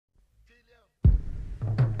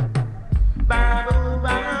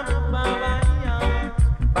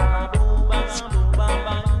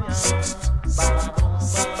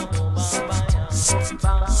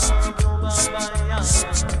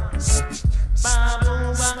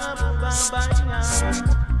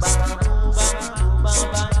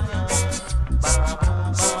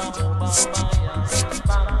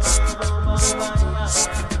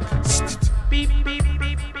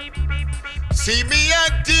See me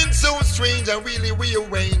acting so strange, I really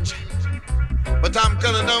rearrange. But I'm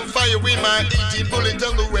calling on fire with my 18 bullet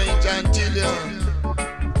on the range until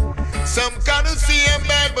some kind of see I'm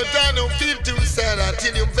bad, but I don't feel too sad. I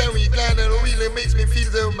tell you I'm very glad, and it really makes me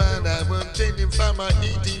feel so mad. I won't change and find my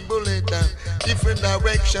 18 bullet down different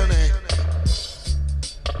direction.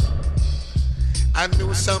 I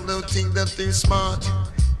know some don't think that they're smart,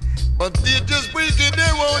 but they're just breaking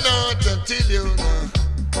their own heart until you know.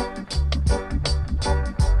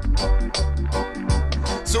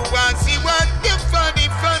 So I see what the funny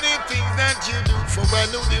things that you do. For I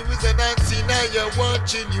know the reason I see now you're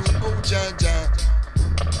watching you. Oh, Jaja.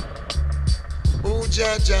 Oh,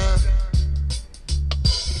 Jaja.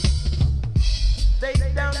 They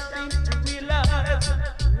don't seem to realize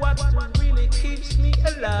what really keeps me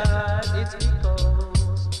alive. It's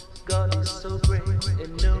because God is so great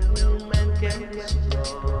and no man can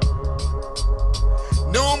destroy.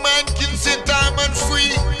 No man can set time and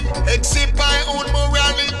free except my own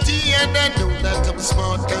morality. And I know that I'm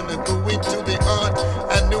smart, gonna go into the heart.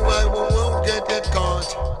 I know I won't get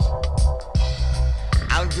caught.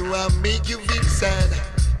 How do I make you feel sad?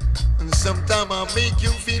 And sometimes I'll make you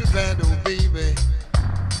feel glad, oh baby.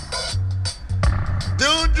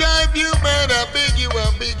 Don't drive you mad, I beg you,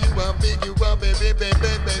 I beg you, I beg you, I beg, beg, beg,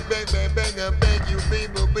 beg, beg, beg, beg, beg, I beg you,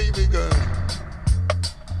 baby, baby girl.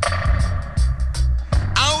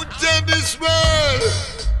 Out in this world,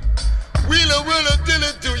 will I tell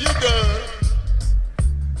it to you, girl.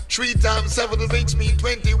 3 times 7 makes me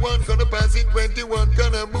 21, gonna pass in 21,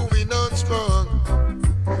 gonna moving on strong.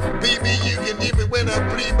 Baby, you can hear me when I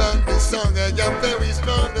play back the song. I am very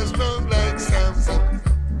strong like Samson.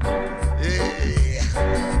 Yeah.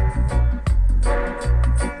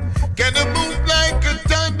 Gonna move like a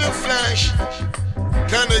thunder flash.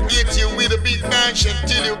 Gonna get you with a big mash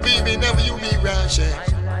until you baby never you be rash.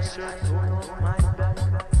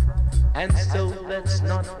 And so let's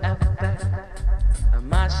not affect.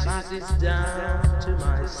 My shoes is down to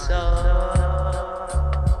my soul.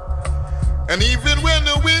 And even when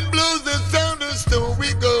the wind blows, the sound of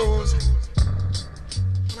story goes.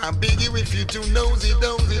 I beg you if you too nosy,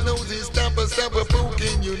 stop a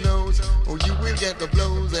poking your nose, or you will get the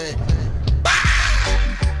blows.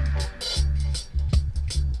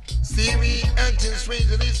 See me acting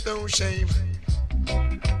strange and it's no shame.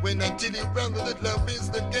 When I tell you brother that love is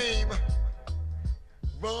the game.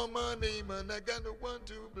 Wrong my name and I got no one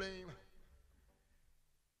to blame.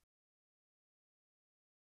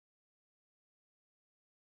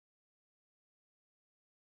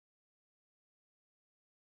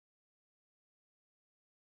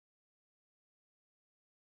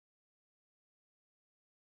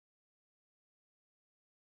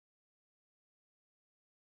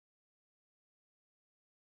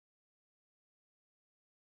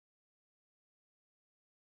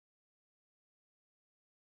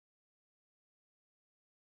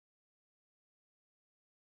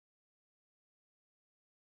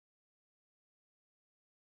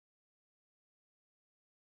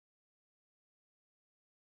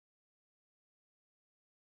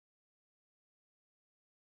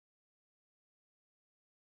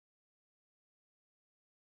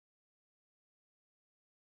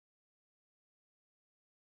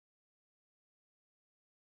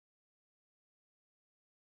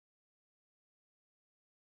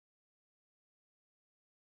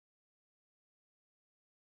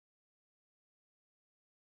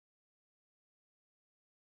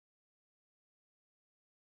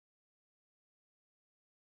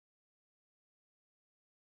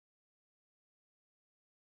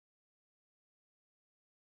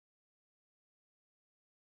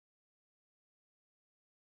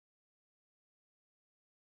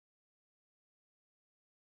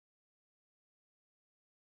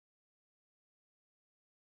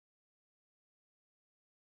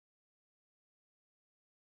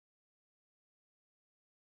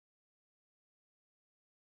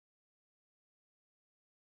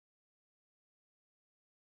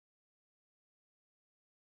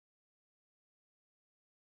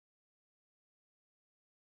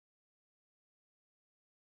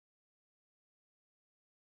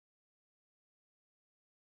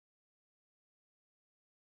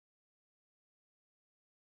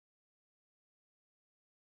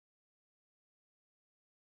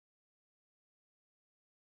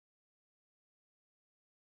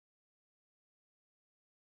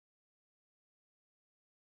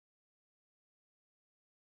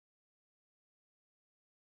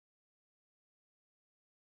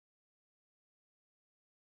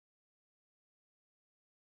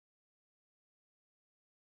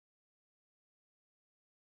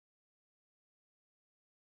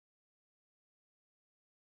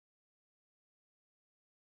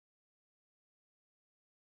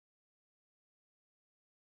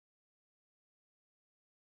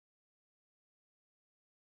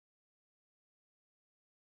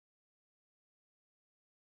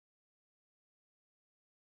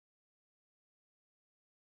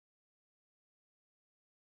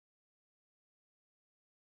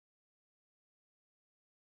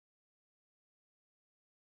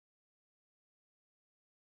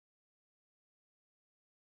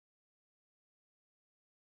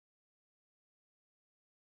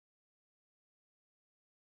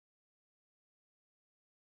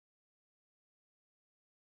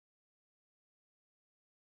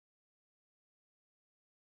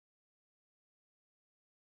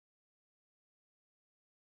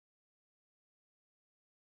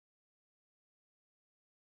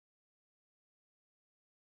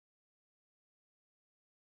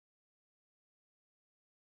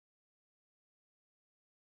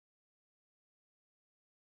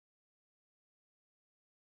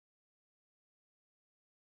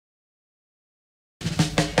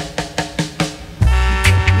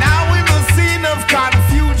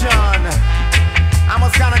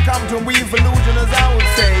 to weave illusion, as I would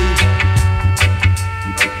say.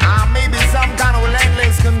 Maybe some kind of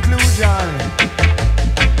relentless conclusion.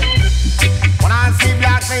 When I see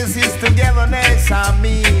blackness is togetherness, I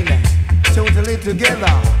mean totally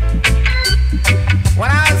together. When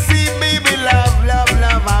I see baby love, love,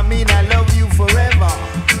 love, I mean I love you forever.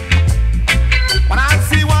 When I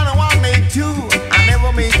see one and one make two, I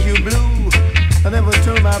never make you blue. I never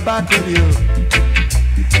turn my back on you.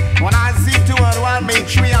 When I see two and one make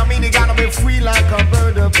three, I mean you gotta be free like a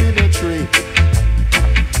bird up in a tree.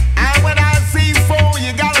 And when I see four,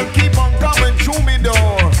 you gotta keep on coming through me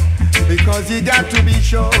door, because you got to be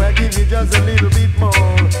sure I give you just a little bit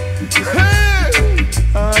more. Hey!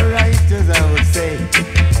 Alright, as I would say.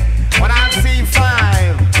 When I see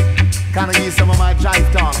five, kinda give some of my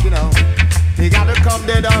jive talk, you know. You gotta come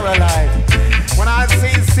dead or alive. When I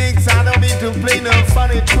see six, I don't need to play no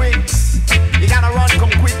funny tricks. You gotta run,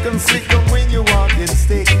 come quick and slick them when you walk and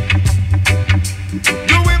stick.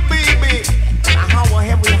 Do it, baby. Hour,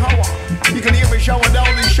 every hour. You can hear me shower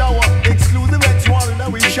down the shower. Exclusive X1 in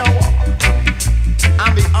every shower.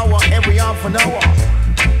 And the hour every half an hour.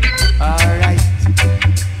 Alright.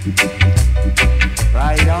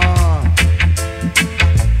 Right on.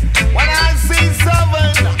 When I see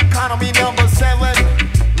seven, economy number 7,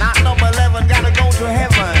 not number 11, gotta go to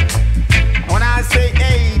heaven. When I say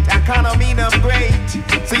 8, economy number great.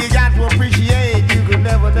 So you got to appreciate you could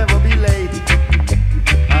never, never be late.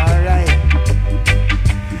 Alright.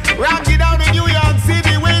 Rock it down in New York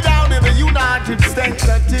City, way down in the United States,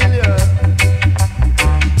 I tell you.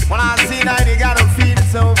 When I see that, you gotta feel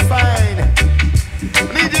so fine.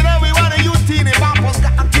 Need you every one of you teeny boppers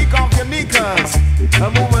gotta kick off your knickers.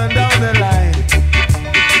 I'm moving down the line.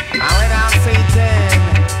 And when I say 10,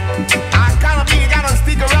 I kinda mean you gotta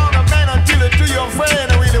stick around a man until you to your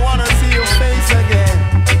friend. I really wanna see your face again.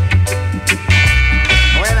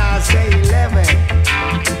 When I say 11,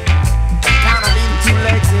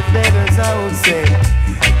 better, I would say,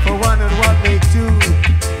 for one and one make two,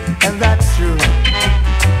 and that's true.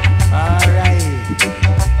 Alright.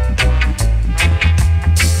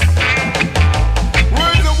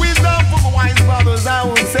 Words of wisdom from the wise brothers, I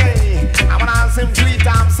would say. And when I say 3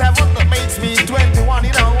 times 7, that makes me 21,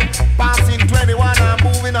 you know. Passing 21, I'm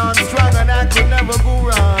moving on strong, and I could never go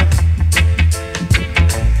wrong.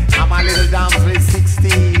 And my little damsel is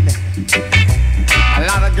 16. A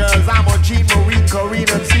lot of girls, I'm a Jean, Marine, Corinne,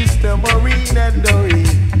 and sister Maureen and Doreen.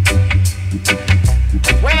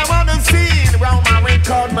 When I'm on the scene, round my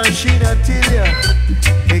record machine, I tell you,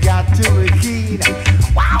 they got to be keen.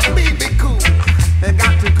 Wow, baby, cool. They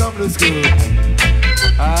got to come to school.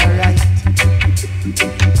 Alright.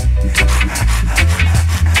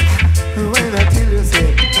 When I tell you,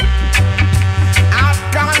 say,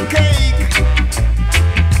 Afghan cake,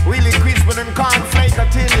 really crisp and cornflake, I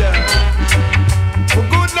tell you. For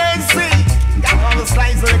goodness sake, got all the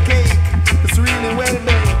slice of the cake. It's really well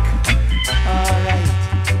baked. Alright,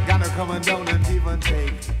 gotta come on down and give and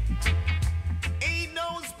take. Ain't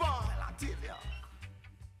no spoil, I tell ya.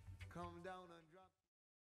 Come down and drop.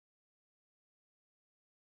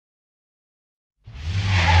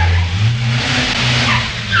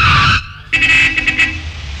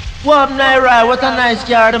 What Naira, what a nice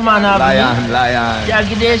car the man have. Lion. Yeah,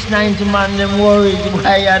 give this 90 man them worried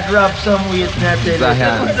why you drop some weight nothing.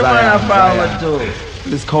 What the man have forward to?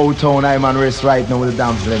 This cold town I'm on rest right now with the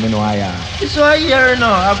damn let me know I am. It's so here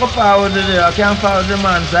now, I go forward to there, I can't forward the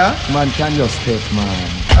man, sir. Man can just take man.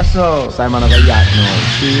 So Simon have a yacht now,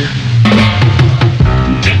 see?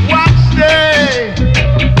 Watch day.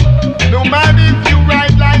 No matter if you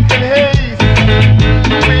ride like a haze,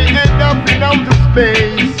 you may end up in outer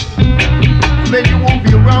space. Then you won't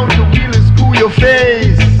be around to really screw your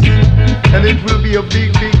face. And it will be a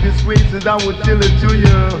big, big disgrace, and I will tell it to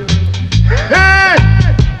you. Hey!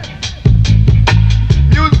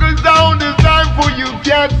 Musical sound is time for you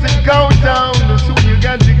cats and countdown. Soon you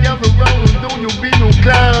got to gather round, don't you be no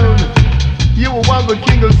clown. You will want the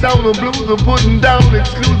king of sound of blues are putting down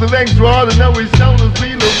exclusive extraordinary sound is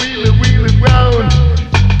really round.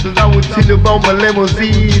 Cause I will tell you about my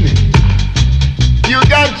limousine. You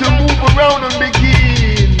got to move around and be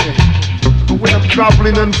keen. When I'm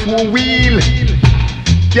traveling on 4-wheel,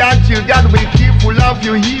 you got to be careful of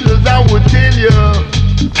your heels, I will tell you.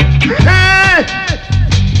 Hey!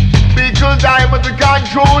 Because I'm at the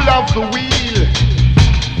control of the wheel.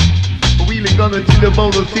 The wheel ain't gonna tell you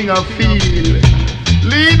about the thing I feel.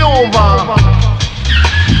 Lean over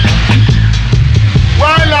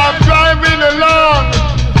while I'm driving along.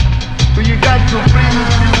 So you got to bring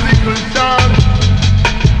this musical song,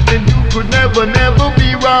 and you could never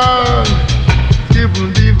be wrong.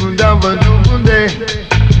 Different, different, day.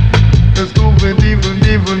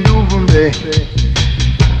 say.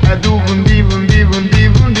 I do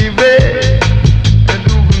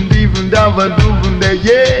even dava doovin there,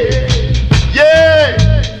 yeah.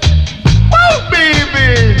 Woo, baby.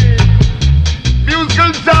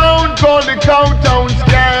 Musical sound called the Town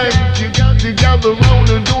Skank. You got to gather round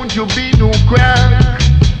and don't you be no crank.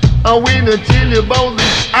 I wanna tell you about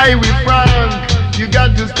this Irish Frank. You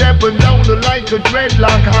got to step down like a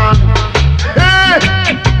dreadlock hand. Hey!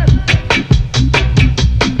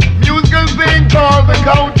 Musical thing called the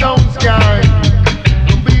Town Skank.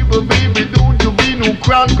 Baby, don't you be no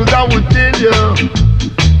crank, cause I will tell you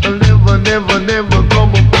I'll never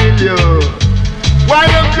come and kill you.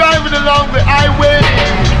 While I'm driving along the highway,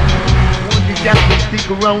 you got to stick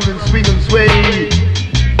around and swing and sway.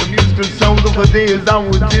 The musical sound of the days I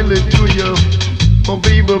will tell it to you. Oh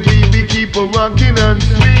baby, keep a rocking and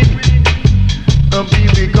swing. Oh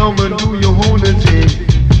baby, come and do your own thing.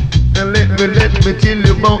 And let me tell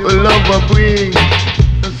you about the love I bring.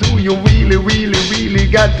 So you really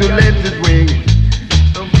got to let it ring.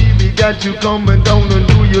 So baby, got to come and down and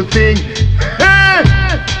do your thing. Hey!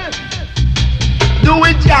 Do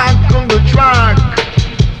it jack on the track.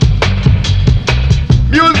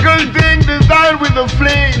 Musical thing designed with a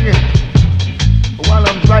fling. While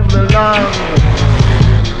I'm driving along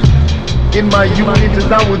in my unit,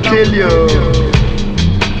 as I would tell you,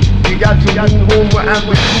 you got to move over and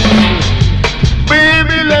be cool.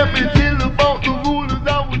 Baby, let me tell you about the rules, as I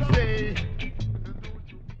would say.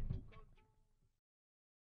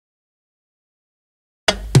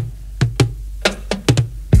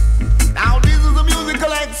 Now this is a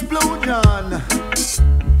musical explosion.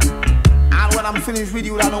 And when I'm finished with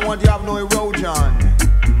you, I don't want you to have no erosion.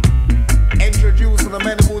 Introducing the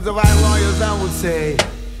many moods of our lawyers, I would say.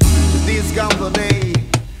 This comes the day.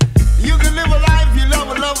 You can live a life, you love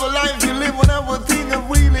a life, you live whatever thing I've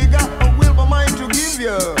really got a will my mind to give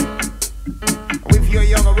you. If you're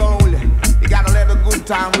young or old, you gotta let a good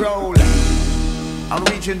time roll. I'll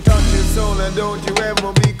reach and touch your soul and don't you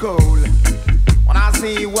ever be cold. When I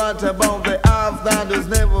see what about the half that has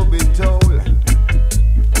never been told.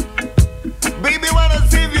 Baby, when I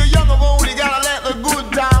see if you're young or old, you gotta let the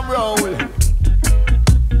good time roll.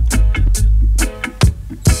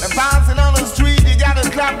 And passing on the street, you gotta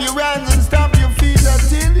clap your hands and stamp your feet, I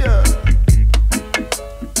tell you.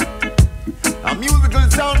 A musical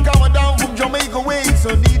sound coming down from Jamaica way,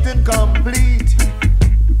 so neat and complete.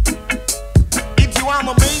 It's you on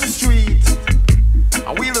the main street.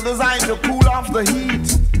 A wheel designed to cool off the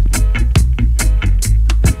heat.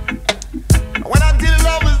 When I tell you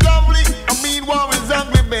love is lovely, I mean war is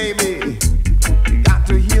hungry, baby. You got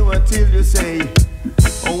to hear what till you say,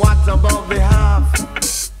 oh, what about the half?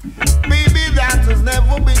 Baby, that has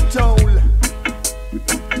never been told.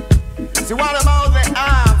 See, what about the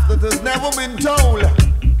half that has never been told?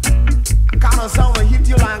 Kind of sound will hit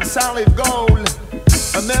you like solid gold.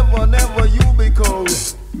 And never you be cold.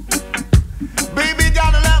 Baby,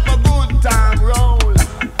 gotta let my good time roll.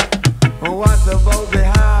 Oh, what about the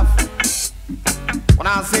half? When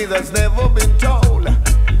I say that's never been told.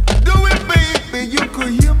 Do it, baby, you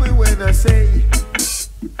could hear me when I say,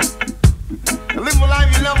 live a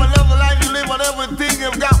life you love a life you live, whatever thing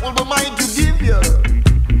you've got will be mine to give you.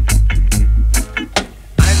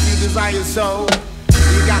 And if you desire so,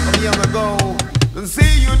 you got me on the go. And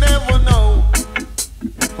see, you never know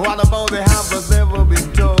what about the half that's never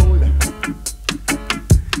been told.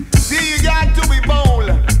 See, you got to be bold,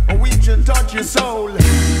 or we should touch your soul.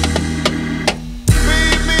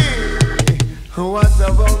 Baby, what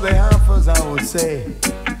about the half, as I would say,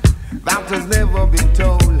 that has never been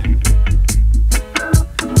told.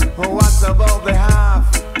 What about the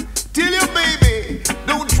half? Tell you, baby,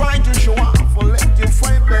 don't try to show off or let your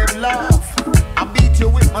friend them laugh. I beat you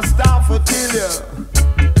with my staff, I tell you.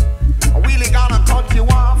 I really gonna cut you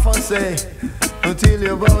off and say, I'll tell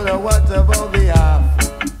you about what about the half?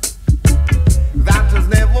 That has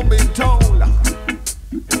never been told.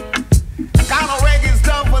 Kind of reggae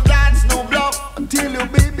stuff, but that's no bluff. I tell you,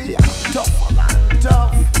 baby, I'm tougher than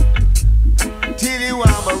tough. Tell you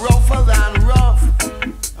I'm a rougher than rough.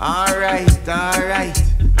 Alright.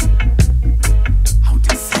 How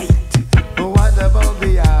to say it? What about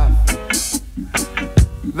the half?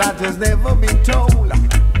 That has never been told.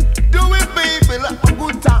 Do it, baby, let a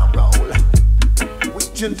good time roll. We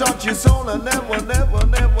can touch your soul and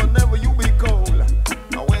never you be cold.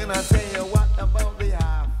 Now when I say what about the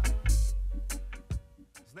half?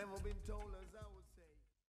 It's never been told, as I would say.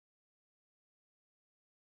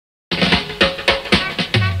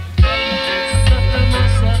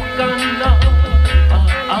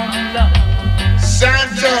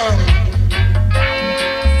 Satta.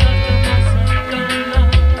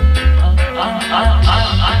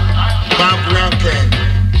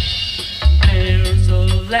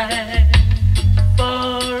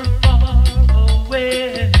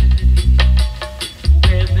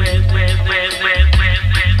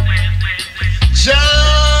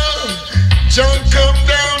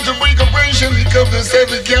 liberation, we come to set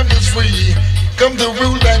the captives free. Come to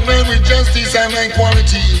rule that man with justice and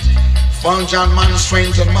equality. Found John man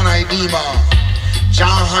strange and man Idema.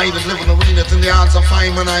 John hide and live in the arena till the odds of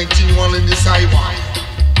 5 man 19 while in the sidewalk.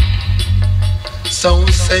 So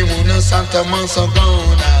say no Santa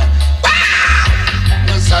Masagona.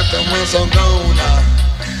 No Santa Masagona.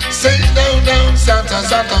 Say down Santa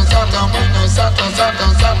Mono Santa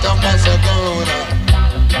Masagona.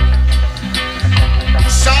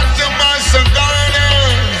 Santa Masagona.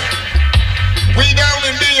 We down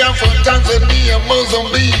in India for Tanzania,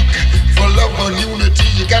 Mozambique. For love and unity,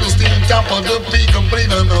 you gotta stay on top of the peak.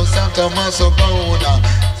 Complete on Santa Masagona.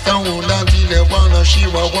 Thrown down till they wanna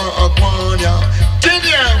Shiva want Aquania.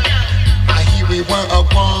 Kenya, I hear we want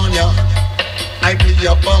Aquania. I be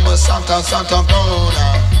a bummer Santa Gona.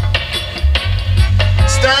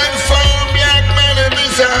 Stand for black man and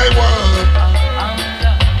this I want.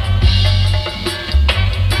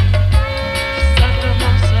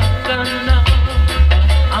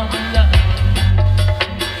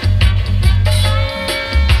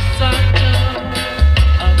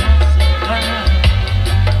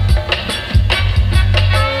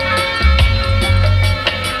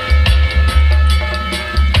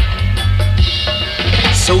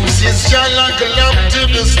 So she's just like a lamp to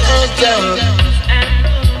the slaughter.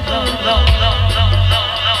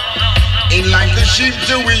 Ain't like the sheep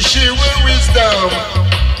to we share wisdom.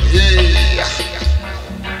 Yeah.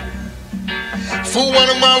 For one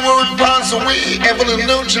of my word pass away, heaven and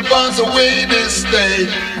earth shall pass away this day.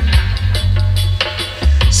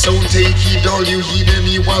 So take heed, all you heed,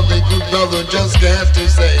 and what the good brother just got to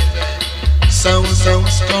say. Sound,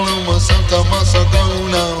 Skoloma, Santa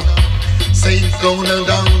Masagona. Say go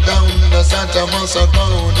down, the Santa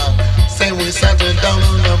Masagona. Say we sat down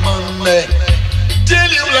on a Monday. Tell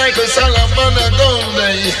you like a Salamana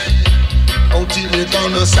Gonday. Oh, till you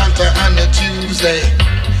down on Santa and a Tuesday.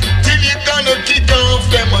 Till you gonna kick off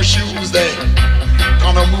them a Tuesday.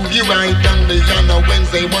 Gonna move you right down the on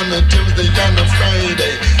Wednesday, one a Tuesday, on a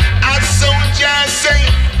Friday. I saw just say,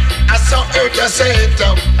 I saw Earth, I say it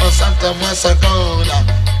up on Santa Masagona.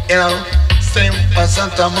 You know, same on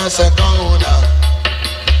Santa Masagona.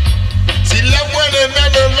 See, love one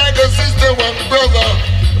another like a sister, one brother.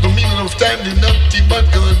 The meaning of time is nothing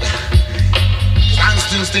but good. I'm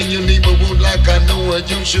still staying in your neighborhood like I know what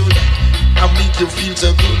you should. I make you feel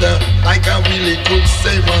so good, like I really could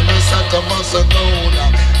save on a Santa Masagona.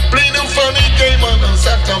 Play the funny game on a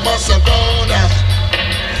Santa Masagona.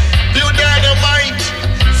 You dynamite,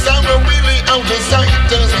 sound really out of sight.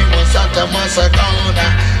 Same on Santa Masagona.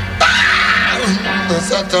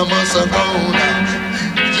 Santa Masagona.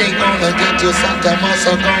 You ain't gonna get your Santa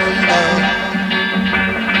Masagona.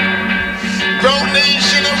 Grown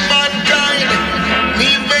nation of mankind,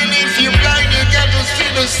 even if you're blind, you got to see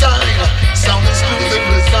the sign. Sound exclusive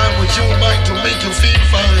design with your mind to make you feel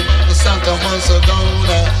fine. The Santa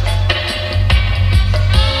Masagona.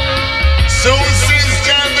 So since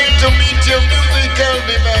gathered to meet your musical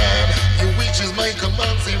demand, your wishes my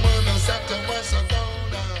command, say one of Santa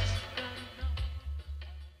Masagona.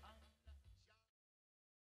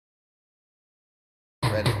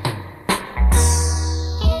 Ready.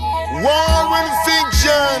 War will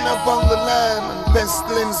fiction upon the land, and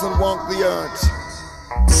pestilence will walk the earth.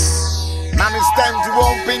 Man, it's time to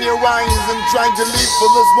open your eyes and try to live for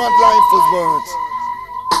this what life was worth.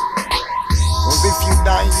 Cause if you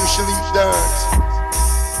die, you shall eat dirt.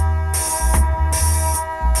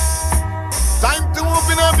 Time to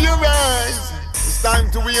open up your eyes. It's time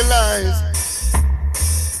to realize.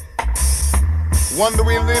 Wonder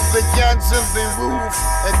we live the cats of the roof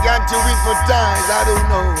and got you hypnotized, I don't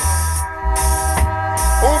know.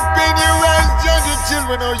 Open your eyes, judge your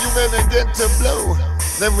children, or you better get to blow.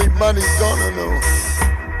 Everybody's gonna know.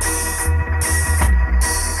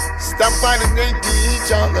 Stop fighting against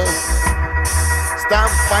each other.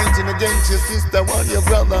 Stop fighting against your sister or your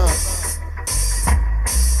brother.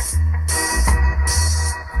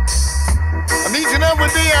 And each and every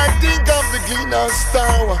day I think of the cleaner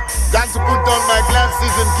star. Got to put on my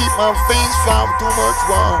glasses and keep my face from too much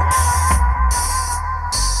war.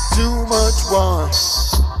 Too much war.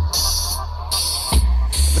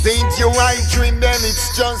 But ain't your right dream, then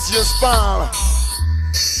it's just your spar.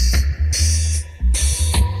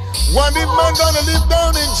 What if man gonna live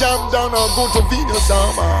down and jump down or go to Venus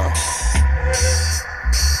or Mars?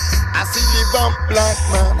 I say live up black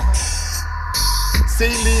man.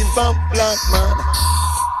 Say live up black man.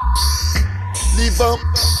 Live up.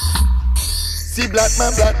 See black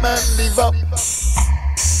man, live up.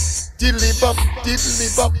 Till live up, till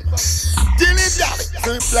live up. Till live up.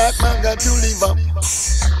 So black man got to live up.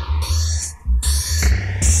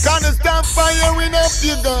 Gonna stop firing up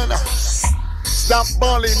your gun. Stop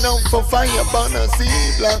balling out for fire, burner. See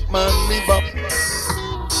black man live up.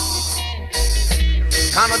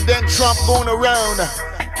 Kind of dead trap going around.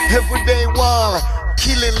 Everyday war,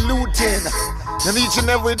 killing, looting, and each and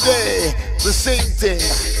every day the same thing.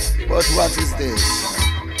 But what is this?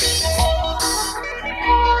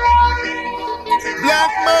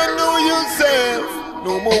 Black man, know yourself.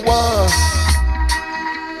 No more war.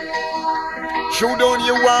 Show down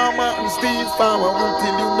your warmer and stay farmer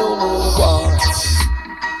until you no more war.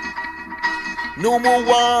 No more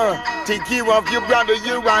war. Take care of your brother,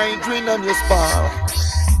 your right, drink and your spar.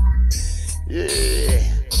 Yeah.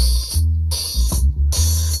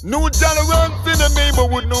 No tolerance in the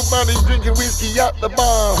neighborhood, nobody drinking whiskey at the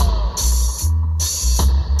bar.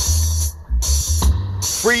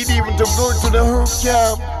 Afraid even to go to the herb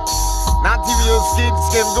camp. Not even your kids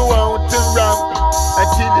can go out to rap. I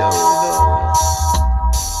tell you, no.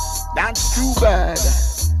 That's too bad.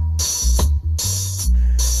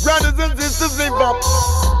 Brothers and sisters, live up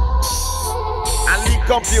and lick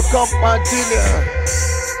up your cup, I tell you.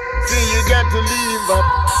 See, you got to leave up.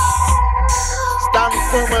 Stand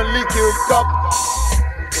firm and lick your cup.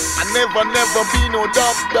 I never be no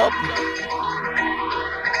dub.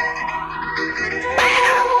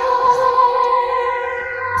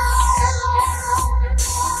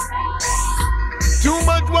 Too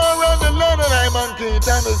much war on the Lord and I man can't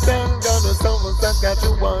understand. Gonna someone that got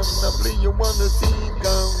you wanna play, you wanna see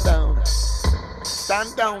calm down.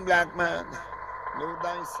 Stand down, black man. Know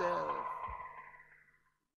thyself.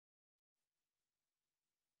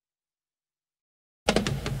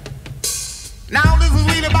 Now this is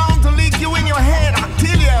really bound to leak you in your head, I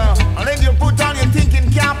tell you. And then you put on your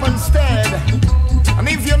thinking cap instead. And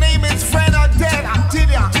if your name is Fred or Dead, I tell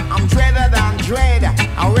you, I'm dreader than dread,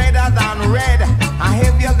 I'm redder than red, I'm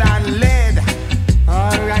heavier than lead.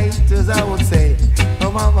 Alright, as I would say,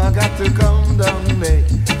 oh mama got to come down there.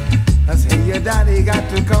 I say your daddy got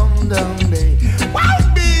to come down there. Why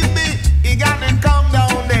baby, he got to come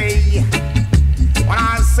down there. When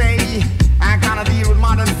I say I gotta deal with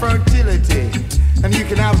modern fertility, and you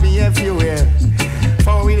can have me if you will.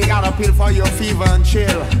 For I really got a pill for your fever and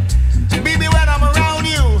chill. Baby, when I'm around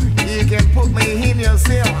you, you can put me in your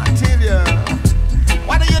cell. I tell you,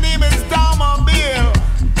 whether your name is Tom or Bill,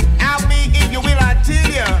 have me if you will, I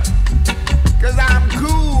tell you. Cause I'm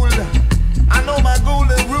cool, I know my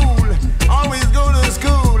golden rule. Always go to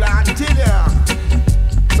school, I tell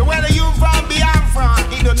you. So whether you from Biafra,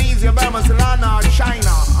 Indonesia, Burma, Ceylon or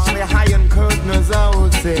China, on the high-end curtains I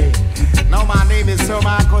would say. Now my name is Sir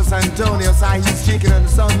Marcos Antonio, so he's chicken on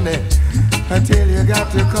Sunday. Until you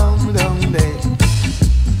got to come down there.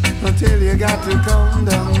 Until you got to come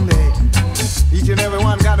down there. Each and every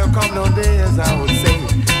one got to come down there, as I would say.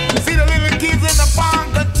 See the little kids in the park,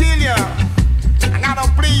 until you, I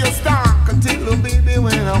gotta play your star, until baby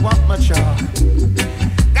when I want my child.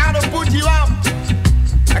 Gotta put you up,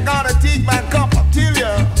 I gotta take my cup, until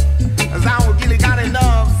you, as I would really got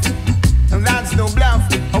enough. And that's no bluff,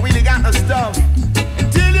 I really got the stuff.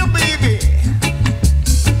 Until you baby,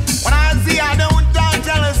 when I see I don't touch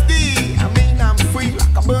LSD, I mean I'm free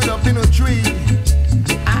like a bird up in a tree.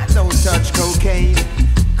 I don't touch cocaine,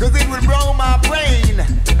 cause it will blow my brain.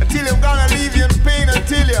 Until I'm gonna leave you in pain,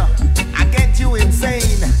 until you, I get you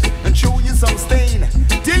insane and show you some stain.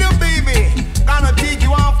 Till you baby, gonna take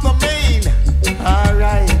you off the main.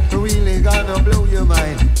 Alright, really gonna blow your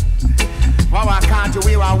mind. Well, I can't you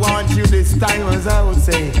where I want you this time, as I would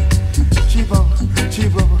say. Cheaper,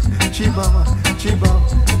 cheaper, cheaper, cheaper,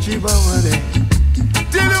 cheaper, day.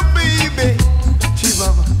 Till you baby,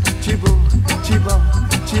 cheaper, cheaper, cheaper,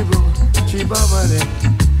 cheaper, cheaper, day.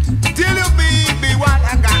 Till you baby, what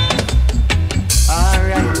I got.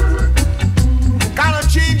 Alright, gotta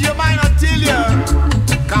change your mind until you,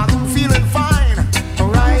 cause I'm feeling fine,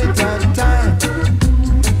 right on time.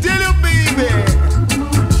 Till you baby,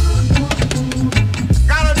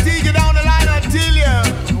 gotta take it down the line until you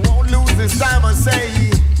won't lose this time, I say.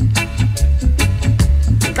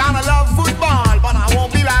 Kinda love football, but I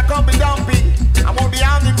won't be like Humpy Dumpy. I won't be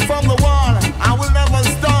hanging from the wall, I will never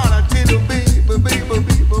start until you baby,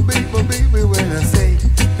 when I say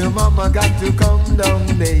your mama got to come down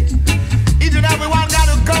there. Each and everyone got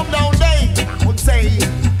to come down there, I would say.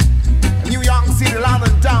 New York City,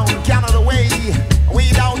 London town, Canada way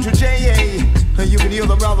down to JA. You can hear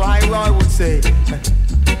the brother I would say.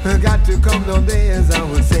 Got to come down there, as I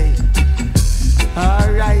would say.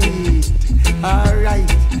 Alright, alright.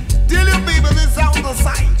 Tell you people this out the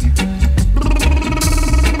sight.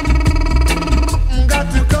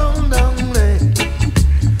 Got to come down there.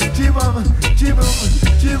 Chibama, chibama,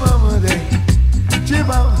 chibama there.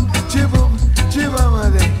 Chibama,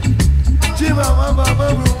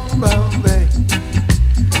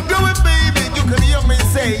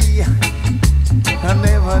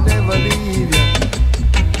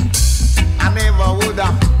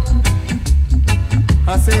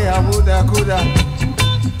 say I woulda, coulda,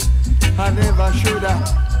 I never shoulda.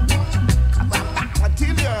 I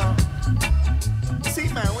tell you,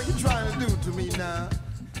 see man, what you trying to do to me now?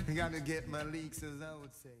 You gotta get my leaks, as I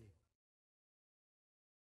would say.